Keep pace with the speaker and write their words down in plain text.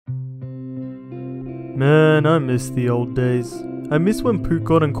Man, I miss the old days. I miss when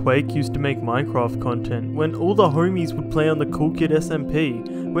Pookgod and Quake used to make Minecraft content, when all the homies would play on the Cool Kid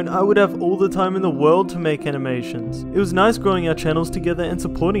SMP, when I would have all the time in the world to make animations. It was nice growing our channels together and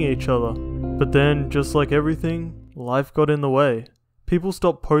supporting each other. But then, just like everything, life got in the way. People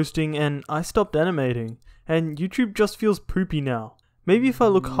stopped posting and I stopped animating, and YouTube just feels poopy now. Maybe if I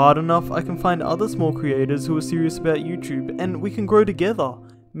look hard enough, I can find other small creators who are serious about YouTube and we can grow together.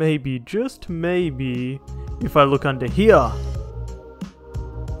 Maybe, just maybe, if I look under here.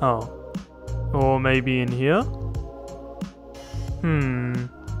 Oh. Or maybe in here?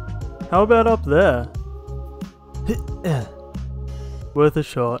 How about up there? Worth a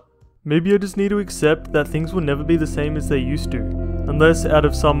shot. Maybe I just need to accept that things will never be the same as they used to. Unless out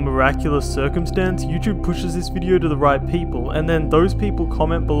of some miraculous circumstance, YouTube pushes this video to the right people, and then those people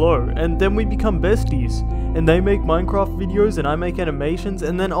comment below, and then we become besties. And they make Minecraft videos and I make animations,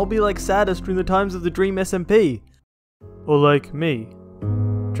 and then I'll be like Saddest during the times of the Dream SMP. Or like me,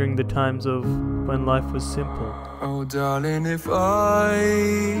 during the times of when life was simple. Oh darling, if I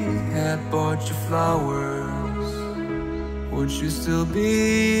had bought you flowers, would you still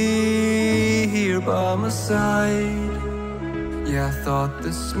be here by my side? Yeah, I thought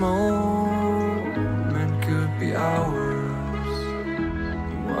this moment could be ours.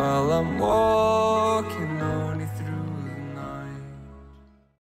 While I'm walking